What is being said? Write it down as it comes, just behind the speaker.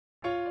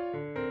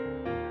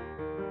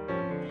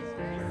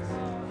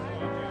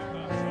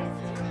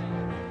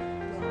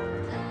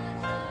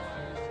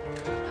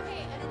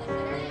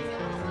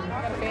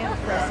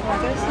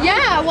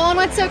Yeah, well, and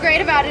what's so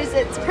great about it is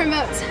it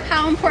promotes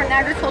how important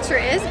agriculture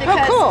is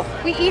because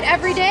we eat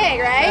every day,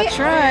 right? That's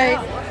right.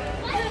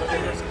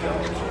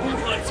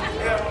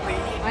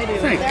 I do.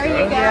 There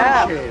you go.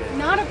 Yeah.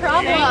 Not a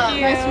problem. Thank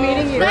you. Nice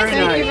meeting you. Nice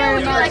meeting you. very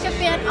Would you much. like a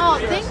fan? Oh,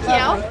 thank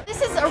you.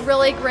 This is a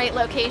really great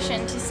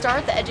location to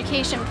start the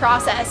education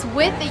process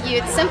with the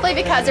youth simply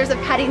because there's a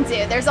petting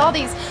zoo. There's all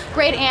these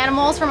great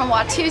animals from a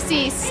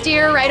Watusi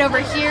steer right over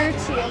here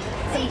to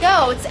some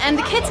goats, and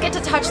the kids get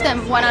to touch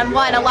them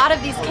one-on-one. A lot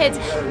of these kids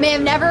may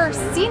have never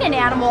seen an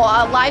animal,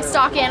 a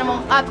livestock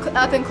animal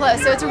up and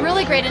close, so it's a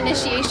really great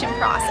initiation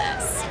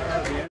process.